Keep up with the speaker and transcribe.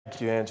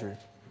Thank you, Andrew.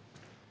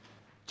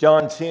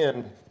 John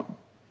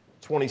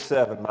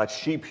 10:27. My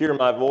sheep hear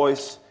my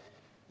voice,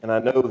 and I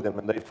know them,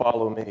 and they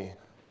follow me.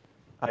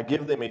 I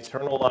give them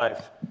eternal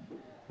life,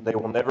 and they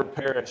will never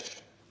perish,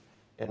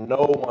 and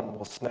no one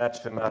will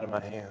snatch them out of my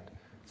hand.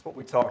 That's what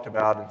we talked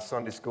about in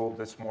Sunday school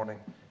this morning.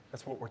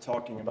 That's what we're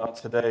talking about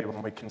today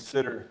when we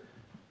consider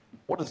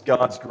what does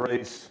God's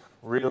grace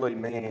really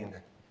mean?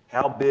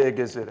 How big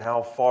is it?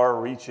 How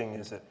far-reaching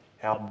is it?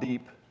 How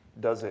deep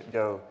does it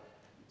go?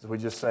 As we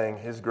just sang,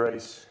 His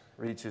grace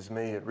reaches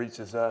me, it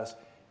reaches us,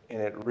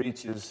 and it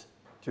reaches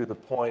to the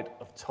point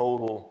of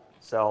total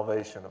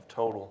salvation, of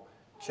total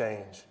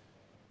change.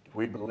 Do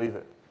we believe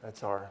it?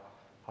 That's our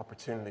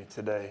opportunity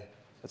today.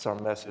 That's our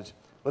message.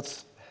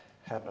 Let's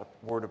have a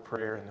word of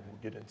prayer, and then we'll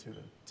get into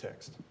the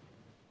text.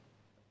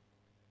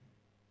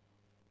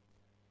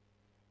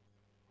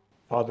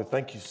 Father,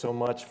 thank you so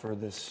much for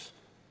this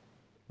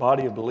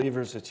body of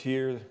believers that's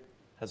here,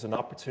 has an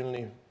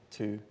opportunity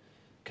to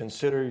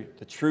consider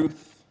the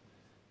truth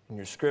in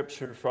your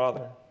scripture,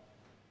 Father,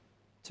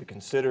 to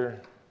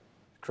consider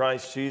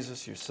Christ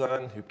Jesus, your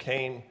Son, who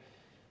came,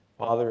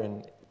 Father,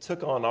 and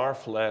took on our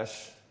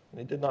flesh.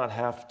 And He did not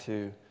have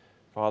to,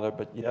 Father,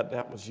 but yet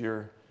that was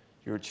your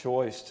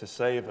choice to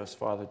save us,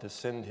 Father, to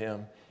send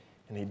Him.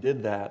 And He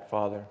did that,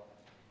 Father.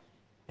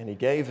 And He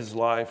gave His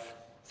life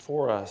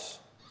for us,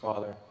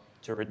 Father,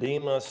 to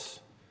redeem us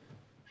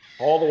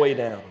all the way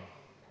down,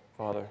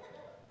 Father,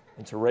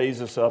 and to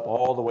raise us up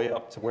all the way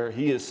up to where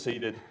He is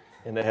seated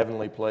in the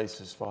heavenly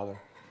places, Father.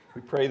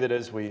 We pray that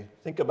as we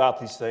think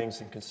about these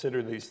things and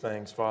consider these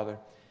things, Father,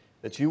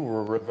 that you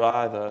will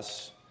revive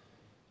us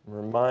and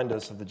remind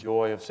us of the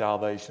joy of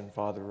salvation,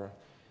 Father.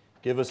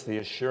 Give us the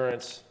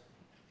assurance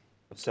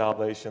of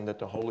salvation that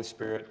the Holy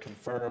Spirit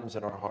confirms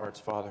in our hearts,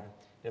 Father.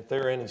 If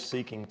there are any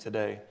seeking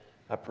today,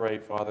 I pray,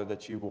 Father,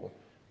 that you will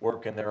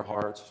work in their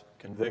hearts,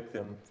 convict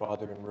them,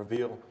 Father, and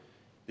reveal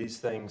these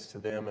things to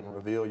them and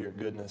reveal your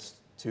goodness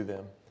to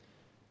them.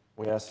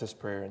 We ask this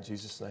prayer in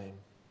Jesus' name.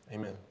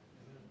 Amen.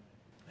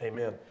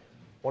 Amen.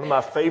 One of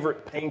my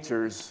favorite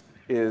painters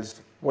is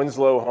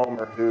Winslow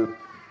Homer, who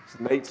is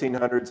in the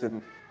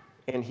 1800s,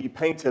 and he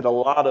painted a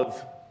lot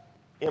of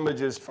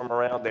images from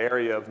around the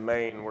area of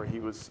Maine where he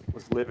was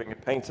living. He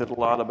painted a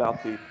lot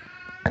about the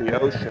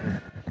ocean.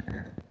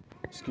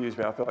 Excuse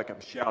me, I feel like I'm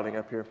shouting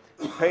up here.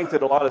 He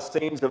painted a lot of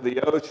scenes of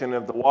the ocean,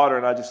 of the water,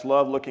 and I just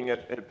love looking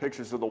at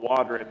pictures of the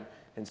water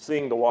and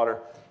seeing the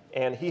water.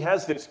 And he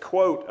has this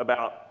quote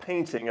about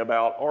painting,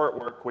 about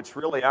artwork, which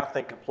really I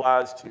think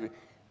applies to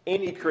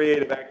any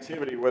creative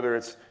activity, whether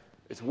it's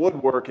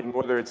woodworking,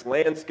 whether it's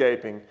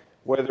landscaping,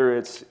 whether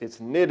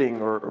it's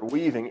knitting or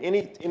weaving.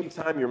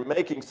 Anytime you're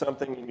making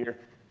something and you're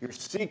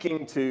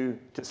seeking to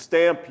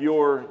stamp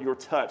your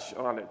touch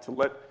on it, to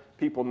let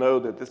people know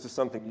that this is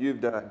something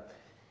you've done.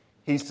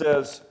 He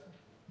says,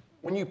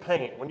 when you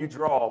paint, when you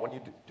draw, when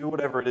you do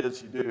whatever it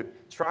is you do,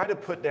 try to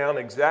put down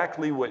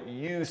exactly what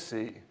you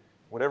see.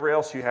 Whatever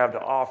else you have to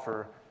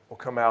offer will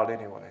come out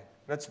anyway.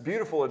 That's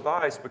beautiful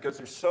advice because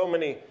there's so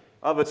many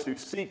of us who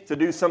seek to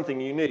do something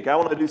unique. I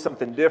want to do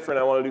something different.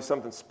 I want to do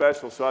something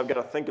special, so I've got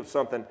to think of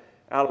something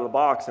out of the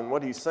box. And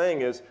what he's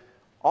saying is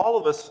all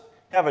of us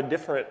have a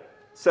different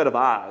set of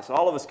eyes.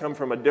 All of us come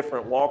from a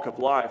different walk of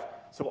life.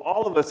 So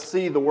all of us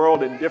see the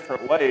world in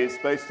different ways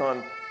based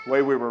on the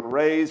way we were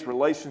raised,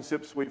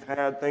 relationships we've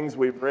had, things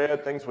we've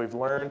read, things we've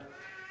learned.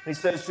 And he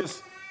says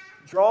just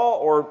draw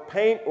or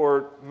paint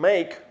or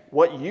make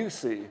what you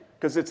see,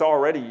 because it's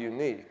already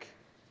unique.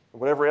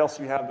 Whatever else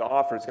you have to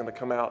offer is going to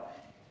come out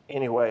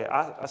anyway.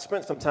 I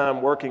spent some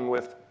time working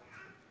with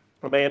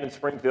a man in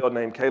Springfield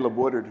named Caleb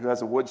Woodard who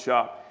has a wood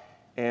shop.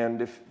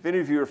 And if any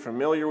of you are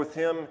familiar with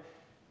him,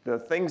 the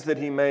things that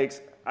he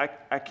makes, I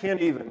could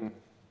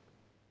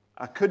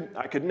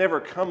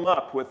never come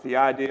up with the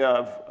idea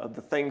of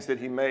the things that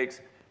he makes,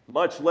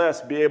 much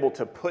less be able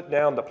to put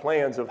down the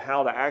plans of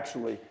how to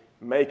actually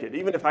make it.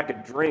 Even if I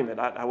could dream it,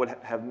 I would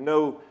have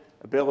no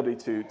ability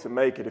to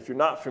make it. If you're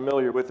not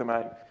familiar with him,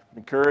 I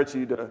encourage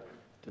you to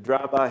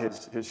drive by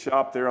his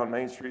shop there on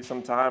Main Street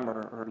sometime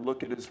or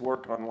look at his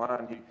work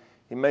online.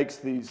 He makes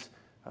these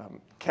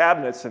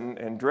cabinets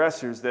and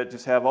dressers that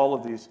just have all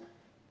of these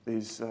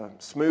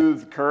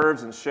smooth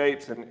curves and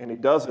shapes, and he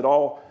does it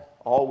all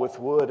with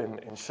wood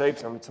and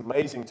shapes them. It's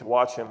amazing to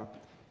watch him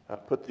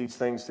put these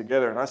things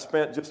together. And I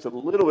spent just a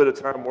little bit of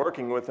time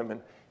working with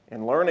him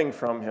and learning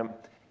from him,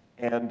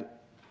 and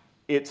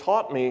it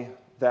taught me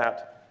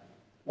that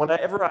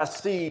whenever I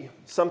see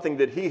something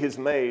that he has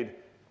made,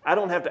 I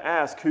don't have to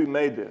ask who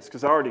made this,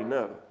 because I already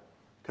know,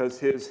 because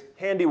his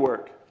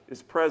handiwork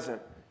is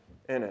present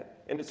in it.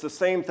 And it's the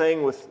same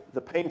thing with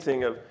the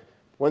painting of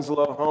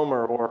Winslow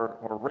Homer or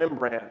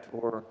Rembrandt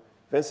or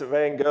Vincent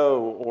van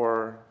Gogh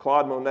or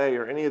Claude Monet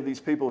or any of these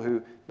people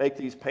who make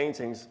these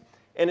paintings.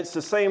 And it's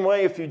the same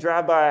way if you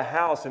drive by a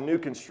house, a new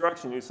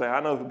construction, you say, I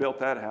know who built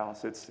that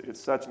house. It's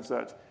such and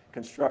such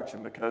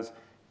construction, because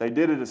they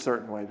did it a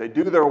certain way. They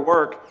do their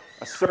work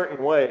a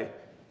certain way,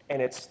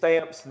 and it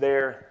stamps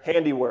their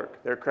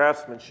handiwork, their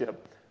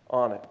craftsmanship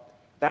on it.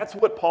 That's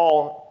what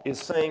Paul is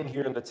saying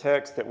here in the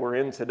text that we're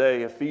in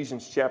today,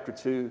 Ephesians chapter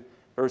 2,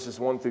 verses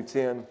 1 through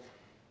 10,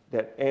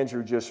 that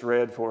Andrew just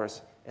read for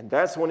us. And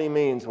that's what he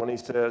means when he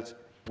says,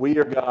 we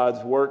are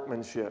God's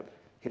workmanship,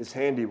 his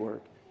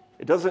handiwork.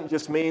 It doesn't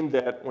just mean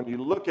that when you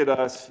look at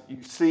us,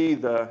 you see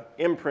the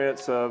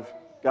imprints of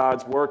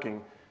God's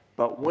working.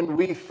 But when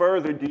we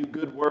further do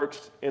good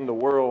works in the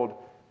world,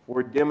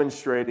 we're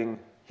demonstrating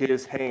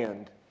his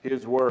hand,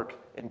 his work.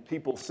 And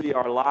people see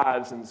our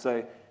lives and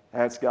say,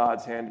 that's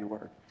God's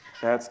handiwork.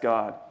 That's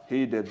God.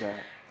 He did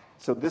that.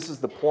 So this is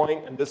the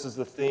point, and this is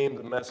the theme,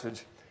 the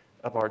message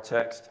of our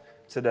text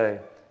today.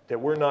 That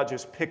we're not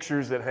just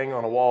pictures that hang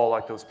on a wall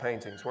like those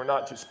paintings. We're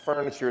not just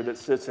furniture that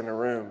sits in a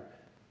room.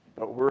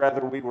 But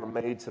rather we were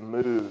made to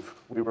move.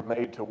 We were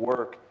made to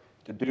work,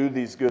 to do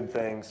these good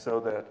things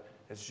so that,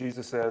 as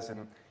Jesus says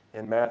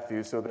in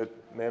Matthew, so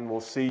that men will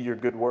see your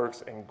good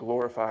works and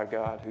glorify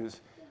God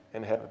who's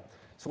in heaven.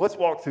 So let's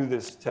walk through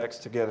this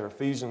text together.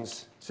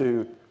 Ephesians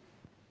 2,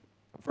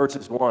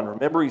 verses 1.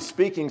 Remember, he's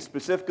speaking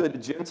specifically to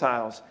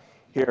Gentiles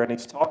here, and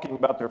he's talking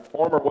about their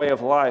former way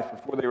of life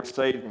before they were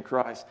saved in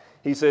Christ.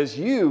 He says,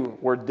 you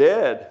were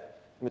dead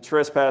in the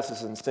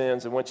trespasses and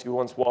sins in which you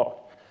once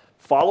walked,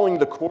 following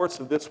the course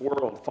of this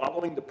world,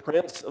 following the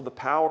prince of the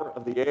power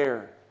of the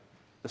air,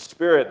 the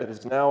spirit that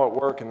is now at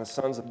work in the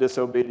sons of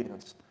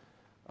disobedience,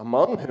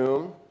 among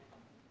whom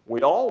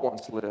we all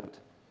once lived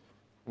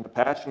in the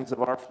passions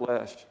of our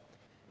flesh,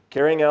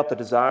 carrying out the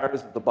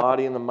desires of the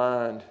body and the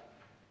mind,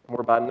 and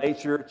were by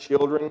nature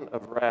children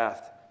of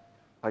wrath,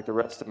 like the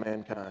rest of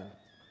mankind.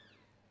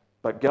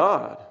 But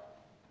God,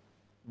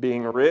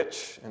 being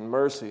rich in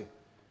mercy,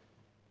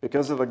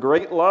 because of the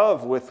great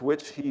love with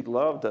which he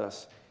loved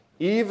us,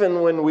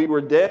 even when we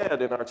were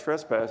dead in our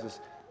trespasses,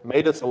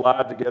 made us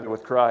alive together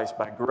with Christ.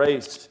 By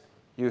grace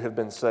you have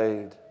been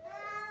saved,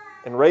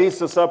 and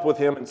raised us up with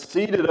him and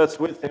seated us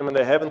with him in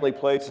the heavenly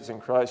places in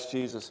Christ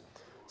Jesus,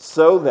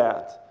 so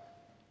that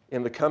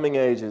in the coming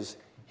ages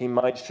he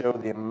might show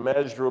the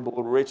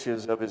immeasurable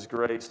riches of his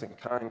grace and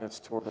kindness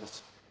toward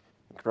us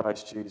in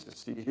Christ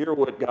Jesus. Do you hear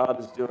what God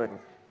is doing,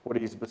 what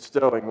he's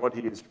bestowing, what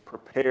he has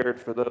prepared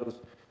for those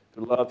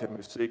who love him,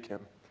 who seek him?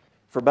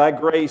 For by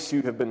grace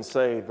you have been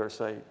saved, verse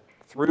 8,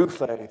 through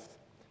faith.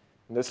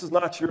 And this is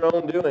not your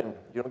own doing.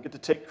 You don't get to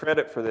take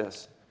credit for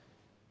this.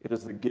 It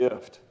is the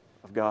gift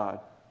of God,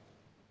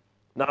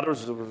 not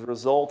as a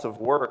result of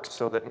works,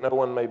 so that no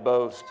one may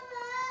boast.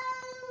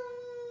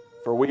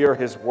 For we are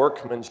his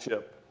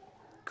workmanship,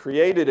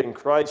 created in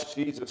Christ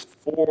Jesus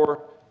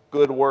for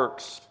good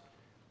works,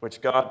 which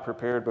God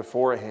prepared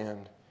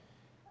beforehand,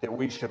 that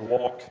we should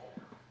walk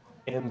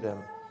in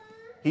them.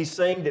 He's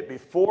saying that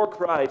before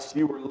Christ,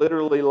 you were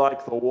literally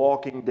like the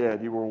walking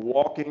dead. You were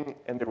walking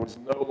and there was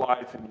no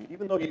life in you.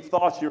 Even though you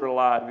thought you were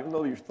alive, even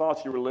though you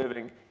thought you were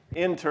living,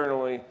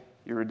 internally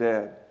you were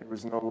dead. There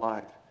was no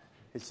life.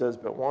 He says,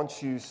 but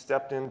once you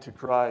stepped into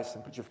Christ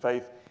and put your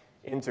faith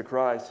into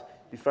Christ,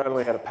 you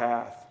finally had a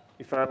path.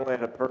 You finally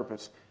had a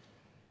purpose.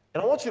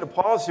 And I want you to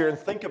pause here and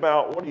think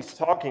about what he's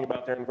talking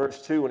about there in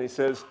verse 2 when he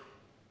says,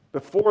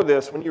 before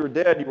this, when you were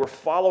dead, you were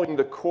following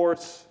the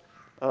course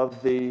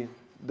of the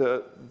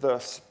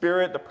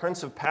spirit, the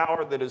prince of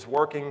power that is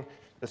working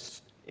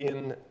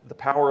in the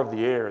power of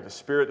the air, the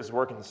spirit that is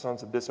working in the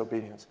sons of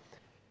disobedience.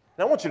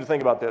 And I want you to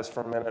think about this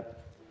for a minute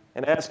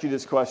and ask you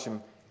this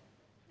question.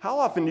 How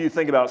often do you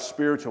think about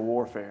spiritual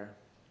warfare?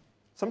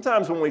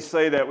 Sometimes when we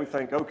say that, we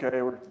think,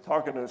 okay, we're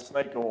talking to a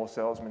snake oil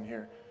salesman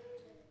here.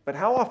 But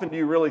how often do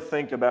you really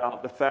think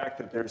about the fact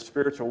that there's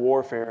spiritual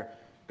warfare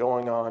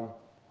going on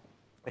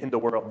in the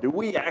world? Do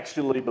we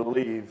actually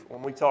believe,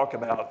 when we talk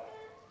about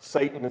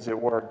Satan is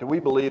at work, do we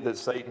believe that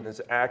Satan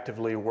is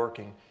actively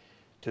working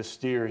to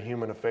steer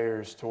human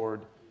affairs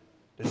toward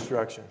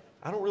destruction?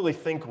 I don't really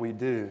think we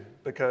do,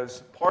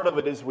 because part of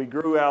it is we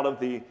grew out of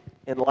the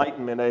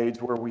Enlightenment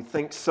age where we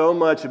think so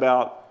much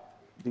about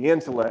the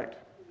intellect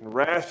and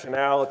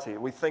rationality.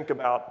 We think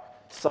about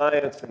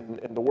science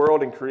and the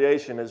world and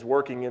creation as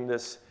working in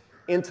this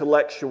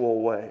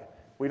intellectual way.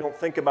 We don't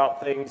think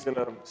about things in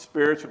a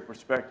spiritual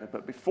perspective.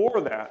 But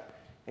before that,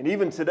 and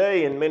even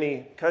today in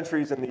many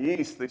countries in the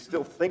East, they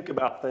still think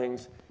about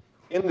things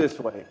in this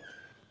way.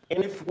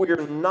 And if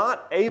we're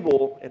not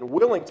able and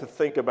willing to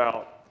think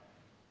about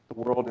the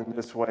world in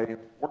this way,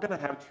 we're going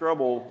to have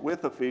trouble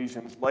with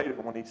Ephesians later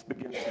when he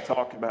begins to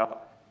talk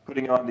about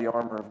putting on the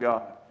armor of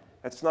God.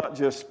 That's not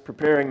just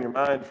preparing your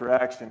mind for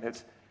action.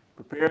 It's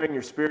preparing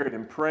your spirit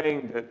and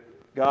praying that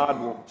God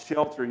will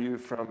shelter you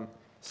from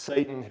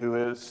Satan, who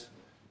is,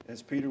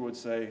 as Peter would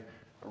say,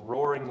 a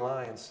roaring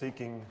lion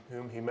seeking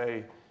whom he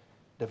may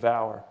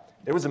devour.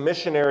 There was a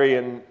missionary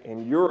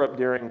in Europe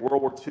during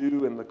World War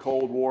II and the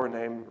Cold War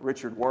named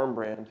Richard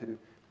Wurmbrand, who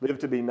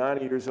lived to be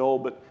 90 years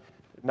old, but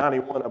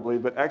 91, I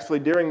believe. But actually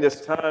during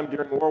this time,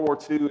 during World War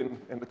II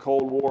and the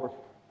Cold War,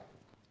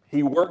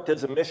 he worked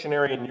as a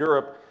missionary in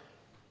Europe,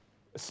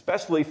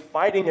 especially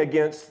fighting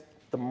against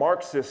the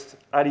Marxist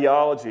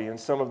ideology in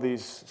some of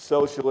these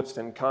socialist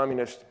and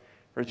communist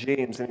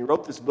regimes. And he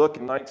wrote this book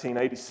in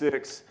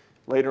 1986,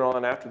 later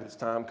on after this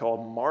time,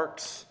 called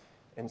Marx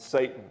and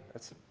Satan.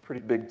 That's a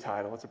pretty big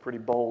title. It's a pretty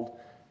bold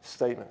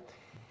statement.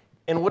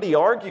 And what he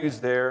argues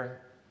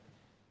there,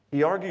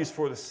 he argues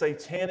for the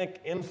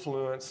satanic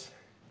influence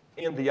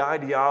in the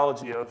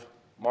ideology of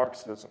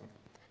Marxism.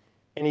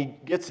 And he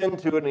gets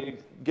into it, and he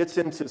gets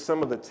into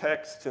some of the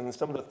texts and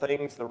some of the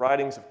things, the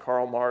writings of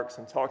Karl Marx,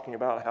 and talking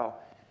about how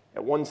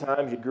at one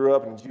time he grew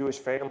up in a Jewish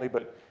family,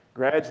 but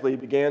gradually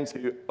began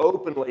to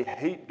openly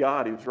hate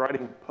God. He was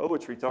writing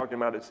poetry talking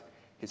about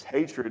his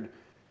hatred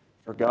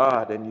for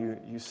God. And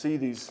you see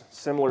these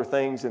similar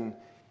things in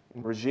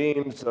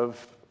regimes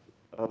of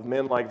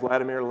men like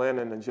Vladimir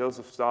Lenin and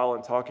Joseph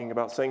Stalin talking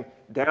about saying,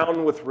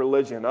 down with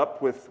religion,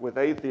 up with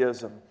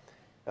atheism.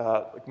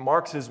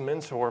 Marx's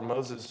mentor,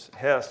 Moses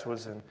Hess,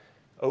 was an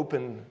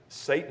open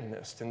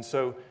Satanist. And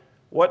so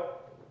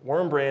what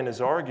Wormbrand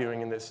is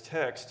arguing in this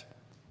text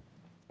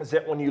is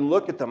that when you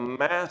look at the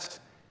mass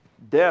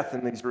death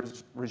in these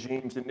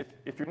regimes, and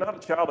if you're not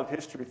a child of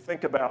history,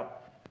 think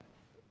about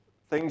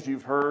things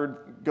you've heard,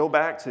 go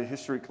back to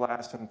history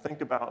class and think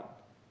about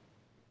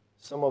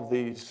some of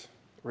these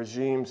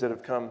regimes that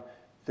have come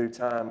through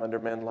time under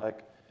men like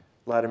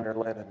Vladimir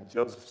Lenin,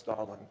 Joseph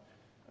Stalin,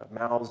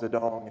 Mao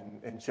Zedong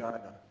in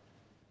China,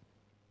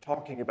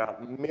 talking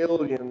about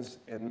millions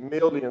and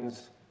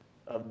millions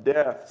of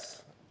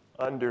deaths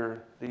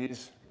under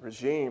these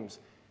regimes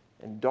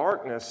and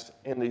darkness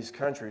in these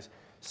countries.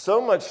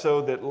 So much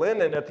so that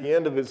Lenin, at the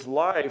end of his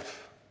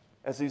life,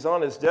 as he's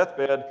on his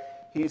deathbed,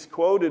 he's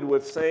quoted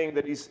with saying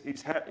that he's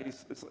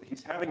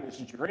having this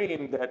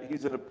dream that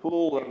he's in a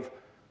pool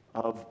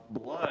of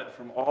blood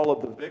from all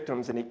of the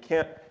victims, and he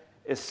can't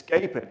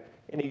escape it.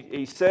 And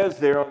he says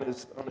there on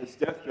his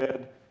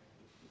deathbed,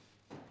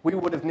 we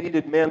would have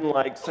needed men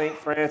like St.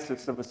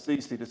 Francis of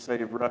Assisi to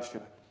save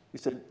Russia. He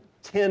said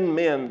 10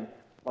 men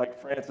like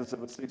Francis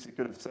of Assisi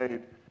could have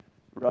saved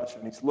Russia.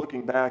 And he's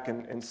looking back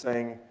and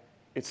saying,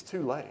 it's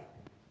too late.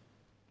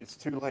 It's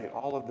too late.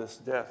 All of this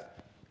death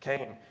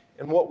came.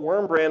 And what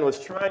Wormbrand was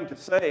trying to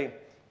say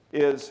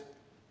is,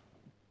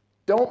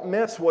 don't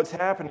miss what's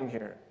happening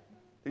here.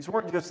 These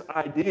weren't just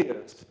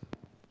ideas.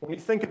 When you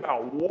think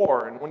about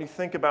war and when you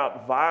think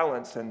about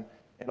violence and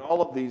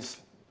all of these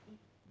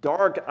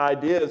dark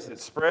ideas that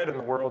spread in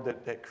the world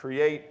that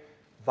create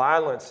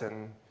violence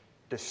and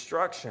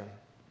destruction,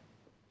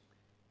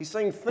 he's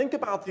saying, think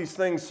about these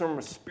things from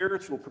a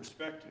spiritual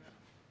perspective.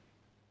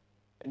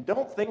 And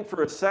don't think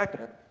for a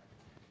second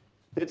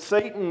that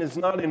Satan is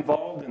not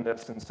involved in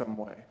this in some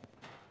way.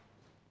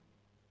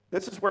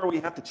 This is where we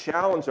have to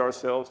challenge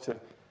ourselves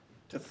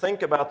to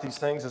think about these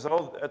things as,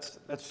 oh,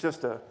 that's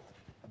just a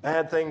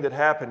bad thing that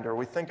happened, or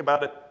we think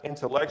about it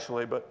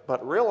intellectually,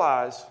 but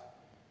realize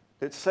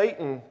that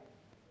Satan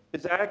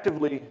is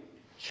actively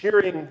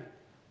cheering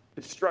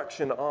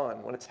destruction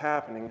on when it's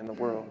happening in the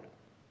world,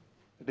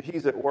 that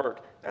he's at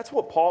work. That's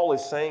what Paul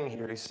is saying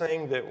here. He's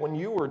saying that when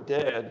you were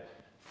dead,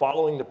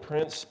 following the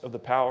prince of the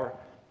power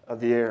of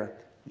the air,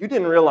 you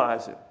didn't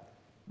realize it,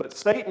 but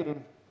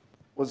Satan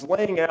was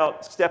laying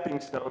out stepping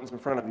stones in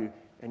front of you,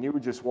 and you were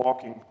just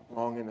walking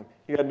along in them.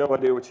 You had no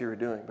idea what you were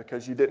doing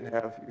because you didn't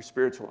have your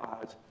spiritual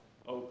eyes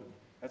open.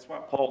 That's why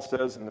Paul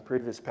says in the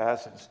previous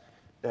passage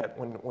that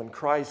when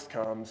Christ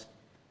comes,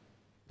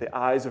 the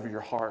eyes of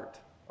your heart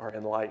are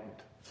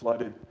enlightened,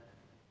 flooded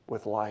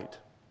with light.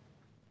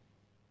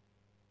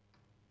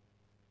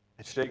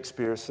 And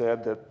Shakespeare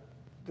said that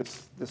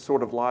this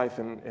sort of life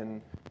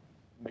in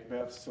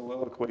Macbeth's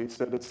soliloquy, he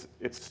said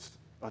it's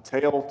a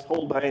tale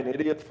told by an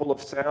idiot full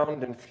of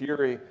sound and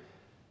fury,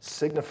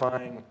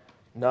 signifying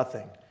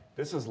nothing.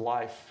 This is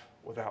life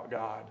without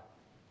God.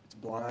 It's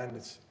blind,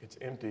 it's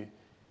empty,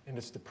 and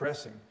it's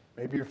depressing.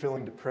 Maybe you're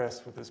feeling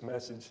depressed with this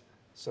message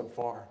so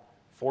far.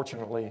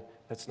 Fortunately,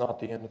 that's not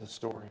the end of the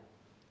story.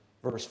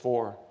 Verse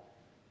 4,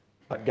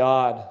 but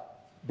God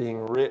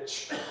being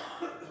rich,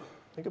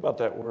 think about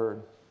that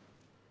word.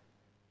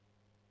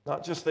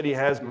 Not just that he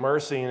has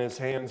mercy in his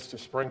hands to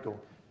sprinkle,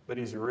 but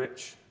he's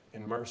rich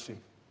in mercy.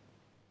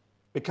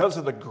 Because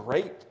of the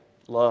great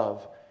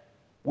love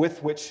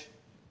with which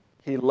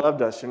he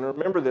loved us. And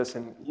remember this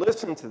and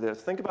listen to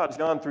this. Think about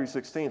John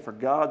 3:16. For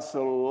God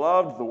so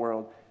loved the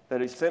world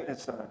that he sent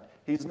his son.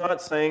 He's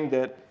not saying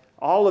that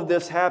all of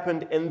this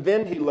happened and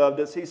then he loved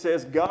us. He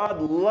says God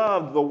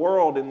loved the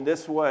world in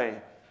this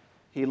way.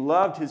 He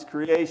loved his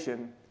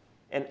creation,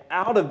 and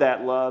out of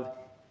that love,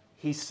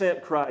 he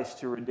sent Christ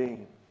to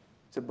redeem,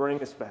 to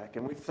bring us back.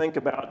 And we think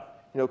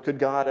about, could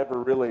God ever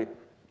really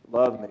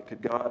love me?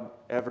 Could God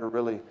ever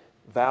really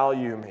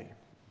value me?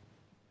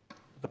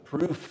 The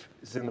proof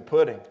is in the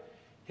pudding.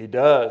 He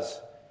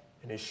does,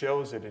 and he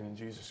shows it in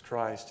Jesus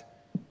Christ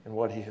and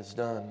what he has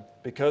done.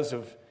 Because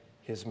of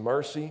his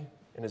mercy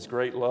and his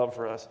great love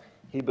for us,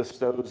 he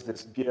bestows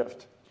this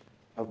gift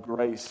of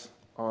grace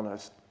on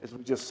us, as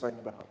we just sang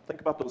about.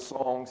 Think about those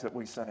songs that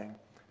we sang.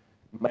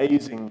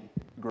 Amazing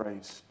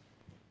grace.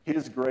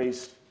 His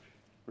grace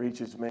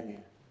reaches me.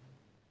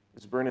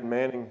 As Brennan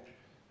Manning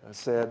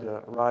said,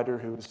 a writer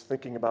who was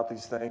thinking about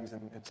these things,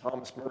 and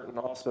Thomas Merton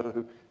also,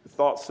 who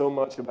thought so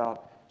much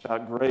about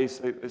grace,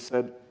 they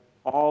said,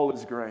 all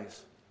is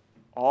grace.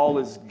 All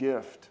is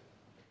gift.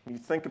 You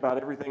think about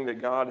everything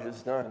that God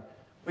has done.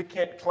 We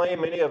can't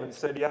claim any of it and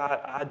say, yeah,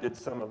 I did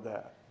some of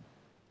that.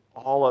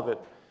 All of it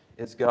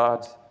is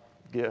God's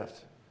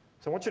gift.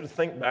 So I want you to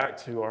think back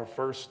to our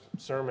first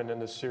sermon in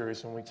this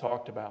series when we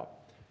talked about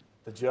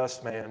the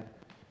just man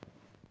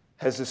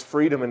has this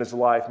freedom in his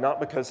life, not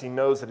because he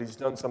knows that he's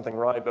done something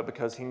right, but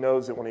because he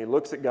knows that when he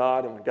looks at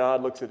God and when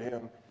God looks at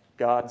him,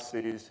 God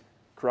sees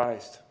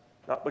Christ.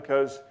 Not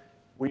because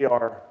we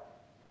are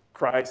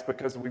Christ,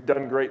 because we've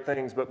done great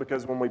things, but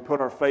because when we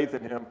put our faith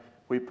in him,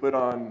 we put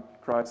on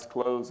Christ's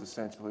clothes,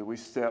 essentially. We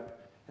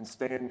step and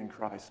stand in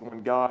Christ. And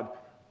when God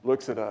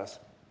looks at us,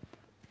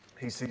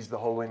 he sees the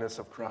holiness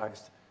of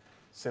Christ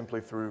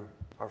simply through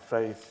our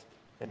faith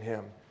in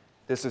him.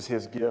 This is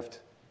his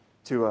gift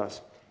to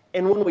us.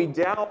 And when we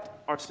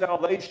doubt our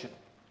salvation,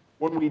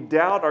 when we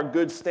doubt our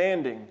good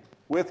standing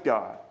with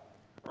God,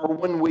 or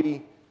when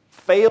we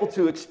fail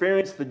to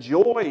experience the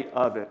joy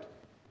of it,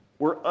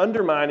 we're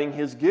undermining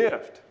his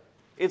gift.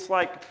 It's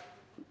like,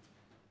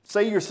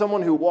 say you're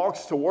someone who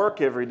walks to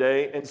work every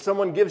day and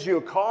someone gives you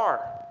a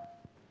car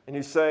and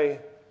you say,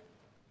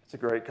 it's a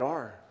great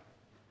car.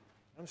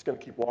 I'm just going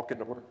to keep walking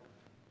to work.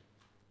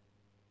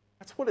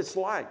 That's what it's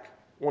like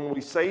when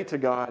we say to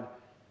God,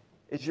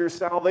 is your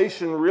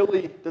salvation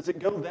really, does it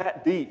go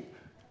that deep?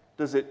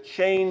 Does it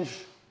change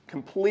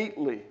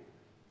completely?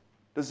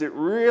 Does it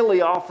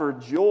really offer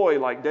joy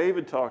like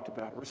David talked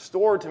about?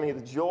 Restore to me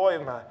the joy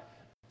of my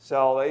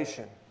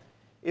salvation.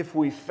 If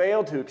we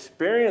fail to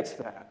experience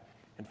that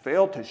and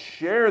fail to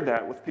share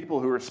that with people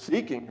who are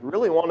seeking, who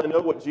really want to know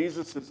what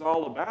Jesus is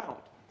all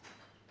about,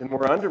 then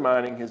we're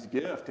undermining his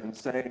gift and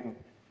saying,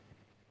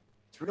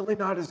 it's really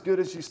not as good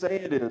as you say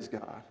it is,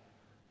 God.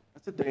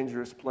 That's a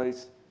dangerous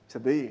place to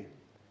be.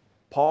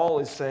 Paul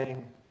is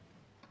saying,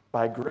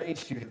 by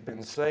grace you have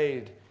been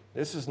saved.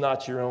 This is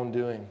not your own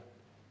doing.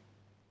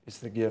 It's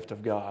the gift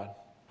of God.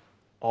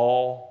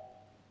 All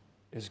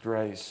is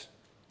grace.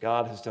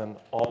 God has done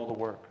all the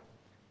work.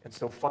 And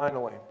so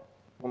finally,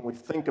 when we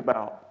think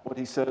about what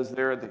he says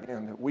there at the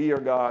end, that we are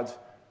God's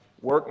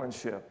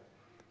workmanship,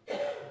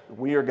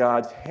 we are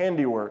God's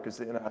handiwork, as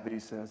the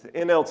NIV says. The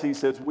NLT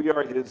says we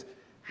are his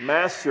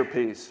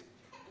masterpiece.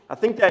 I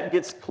think that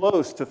gets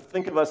close to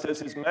think of us as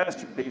his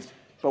masterpiece,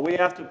 but we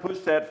have to push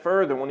that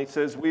further when he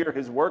says we are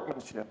his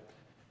workmanship.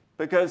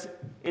 Because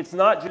it's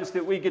not just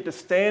that we get to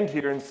stand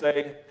here and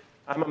say,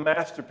 I'm a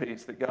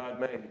masterpiece that God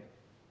made.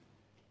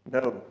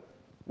 No,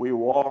 we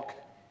walk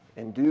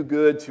and do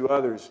good to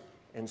others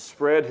and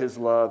spread his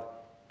love,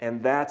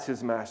 and that's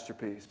his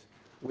masterpiece.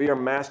 We are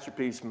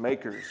masterpiece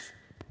makers.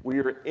 We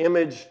are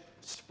image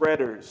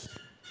spreaders.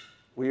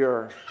 We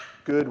are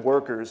good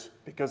workers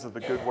because of the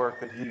good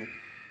work that he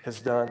has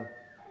done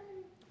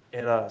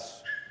in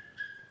us.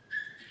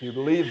 Do you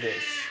believe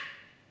this?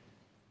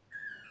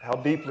 How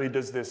deeply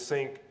does this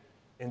sink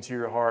into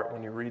your heart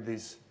when you read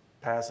these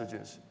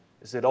passages?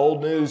 Is it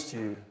old news to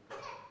you?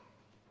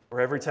 Or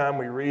every time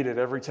we read it,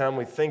 every time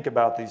we think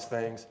about these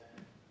things,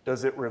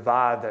 does it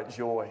revive that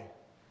joy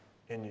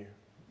in you?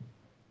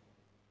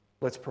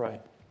 Let's pray.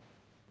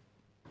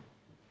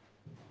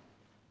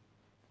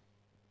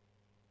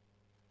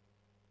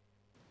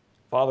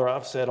 Father,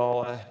 I've said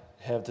all I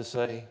have to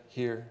say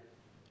here.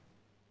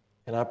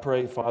 And I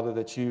pray, Father,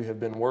 that you have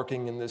been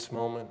working in this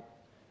moment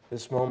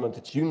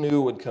that you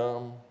knew would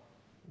come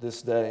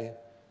this day.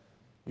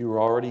 You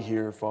were already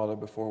here, Father,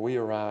 before we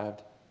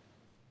arrived.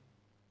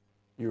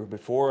 You were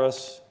before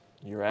us,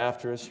 you're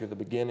after us, you're the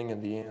beginning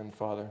and the end,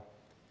 Father.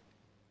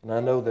 And I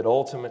know that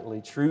ultimately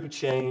true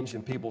change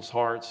in people's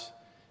hearts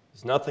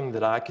is nothing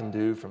that I can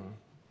do from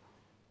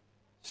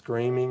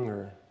screaming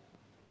or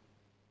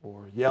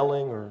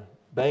yelling or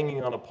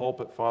banging on a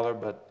pulpit, Father,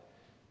 but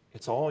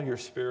it's all your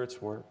Spirit's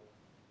work.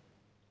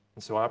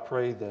 And so I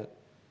pray that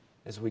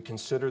as we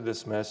consider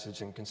this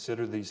message and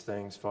consider these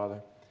things,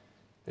 Father,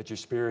 that your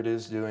Spirit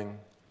is doing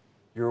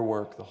your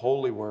work, the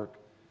holy work,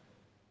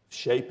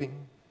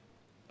 shaping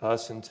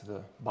us into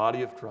the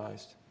body of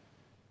Christ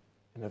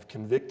and of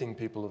convicting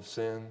people of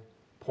sin,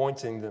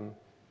 pointing them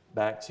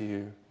back to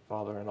you,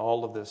 Father. And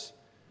all of this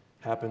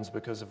happens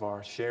because of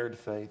our shared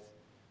faith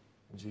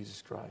in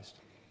Jesus Christ.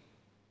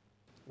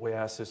 We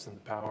ask this in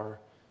the power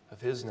of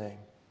his name.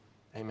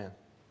 Amen.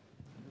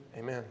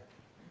 Amen.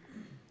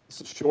 It's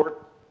a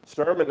short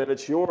sermon and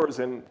it's yours.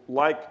 And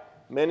like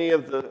many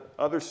of the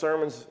other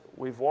sermons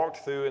we've walked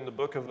through in the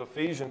book of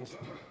Ephesians,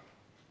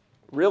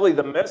 really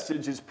the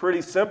message is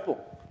pretty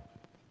simple.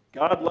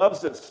 God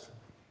loves us.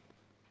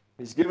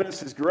 He's given us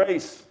his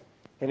grace,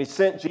 and he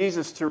sent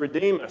Jesus to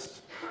redeem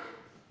us.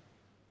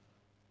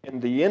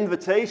 And the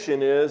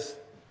invitation is,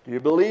 do you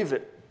believe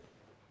it?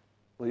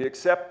 Will you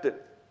accept it?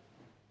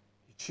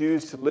 You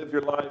choose to live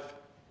your life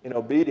in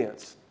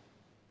obedience.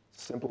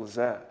 Simple as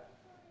that.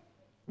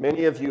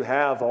 Many of you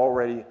have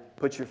already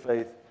put your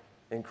faith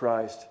in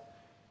Christ.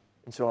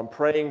 And so I'm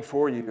praying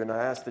for you, and I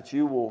ask that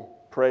you will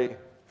pray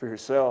for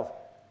yourself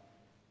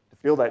to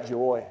feel that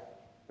joy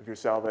of your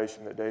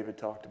salvation that David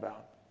talked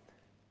about,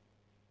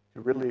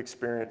 to really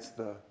experience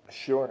the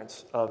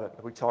assurance of it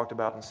that we talked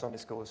about in Sunday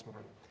school this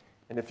morning.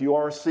 And if you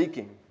are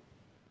seeking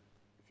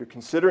you're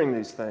considering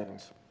these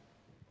things,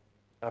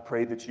 I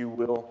pray that you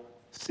will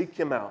seek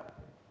him out.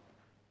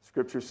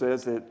 Scripture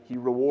says that he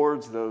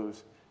rewards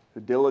those who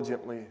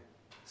diligently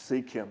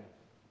seek him.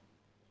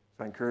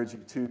 So I encourage you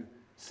to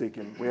seek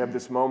him. We have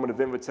this moment of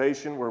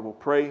invitation where we'll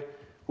pray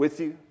with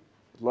you.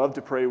 I'd love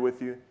to pray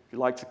with you. If you'd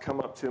like to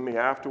come up to me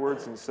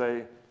afterwards and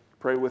say,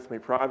 pray with me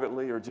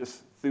privately or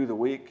just through the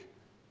week,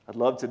 I'd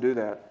love to do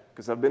that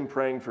because I've been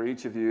praying for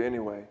each of you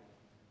anyway.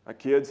 My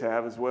kids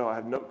have as well. I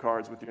have note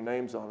cards with your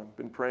names on them.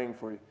 Been praying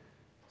for you.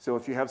 So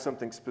if you have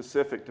something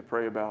specific to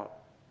pray about,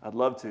 I'd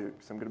love to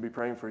because I'm going to be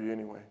praying for you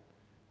anyway.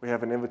 We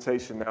have an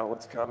invitation now.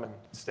 Let's come and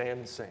stand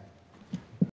and sing.